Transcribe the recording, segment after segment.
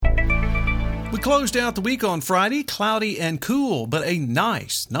We closed out the week on Friday, cloudy and cool, but a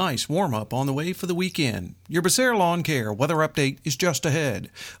nice warm-up on the way for the weekend. Your Becerra Lawncare weather update is just ahead.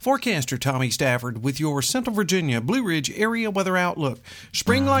 Forecaster Tommy Stafford with your Central Virginia Blue Ridge area weather outlook.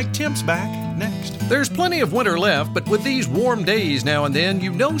 Spring-like temps back next. There's plenty of winter left, but with these warm days now and then,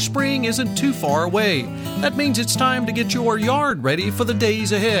 you know spring isn't too far away. That means it's time to get your yard ready for the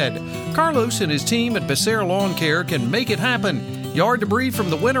days ahead. Carlos and his team at Becerra Lawncare can make it happen. Yard debris from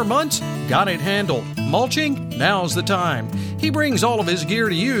the winter months? Got it handled. Mulching? Now's the time. He brings all of his gear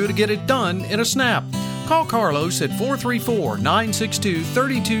to you to get it done in a snap. Call Carlos at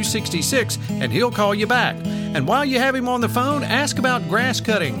 434-962-3266 and he'll call you back. And while you have him on the phone, ask about grass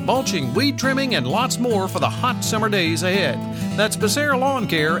cutting, mulching, weed trimming, and lots more for the hot summer days ahead. That's Becerra Lawn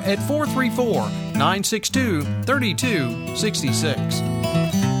Care at 434-962-3266.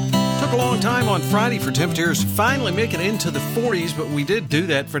 Took a long time on Friday for temperatures finally making it into the 40s, but we did do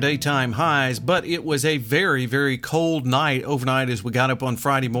that for daytime highs. But it was a very, very cold night overnight as we got up on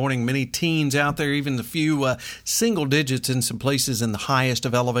Friday morning. Many teens out there, even a few single digits in some places in the highest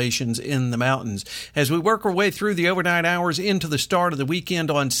of elevations in the mountains. As we work our way through the overnight hours into the start of the weekend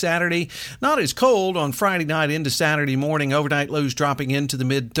on Saturday, not as cold on Friday night into Saturday morning. Overnight lows dropping into the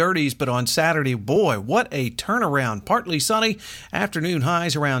mid-30s, but on Saturday, boy, what a turnaround. Partly sunny, afternoon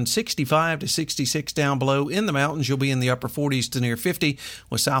highs around 65 to 66 down below. In the mountains, you'll be in the upper 40s to near 50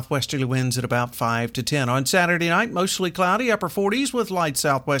 with southwesterly winds at about 5 to 10. On Saturday night, mostly cloudy, upper 40s with light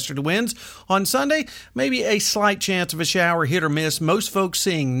southwesterly winds. On Sunday, maybe a slight chance of a shower, hit or miss. Most folks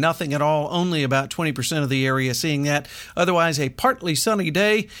seeing nothing at all, only about 20% of the area seeing that. Otherwise, a partly sunny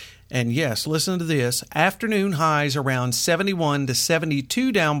day. And yes, listen to this. Afternoon highs around 71 to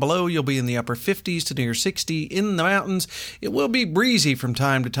 72 down below. You'll be in the upper 50s to near 60 in the mountains. It will be breezy from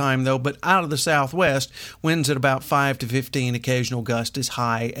time to time, though, but out of the southwest, winds at about 5 to 15, occasional gust as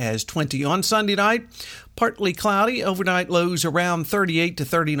high as 20. On Sunday night, partly cloudy, overnight lows around 38 to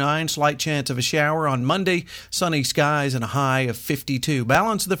 39, slight chance of a shower. On Monday, sunny skies and a high of 52.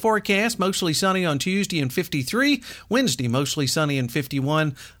 Balance of the forecast, mostly sunny on Tuesday and 53. Wednesday, mostly sunny and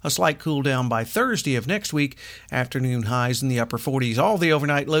 51. A slight cool down by Thursday of next week. Afternoon highs in the upper 40s. All the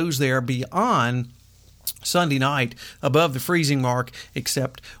overnight lows there beyond Sunday night above the freezing mark,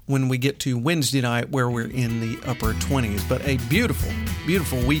 except when we get to Wednesday night where we're in the upper 20s. But a beautiful,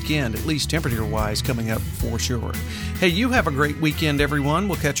 beautiful weekend, at least temperature-wise, coming up for sure. Hey, you have a great weekend, everyone.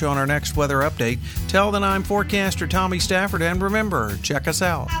 We'll catch you on our next weather update. Till then, I'm forecaster Tommy Stafford, and remember, check us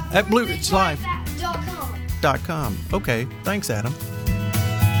out at BlueRidgeLife.com. Okay, thanks, Adam.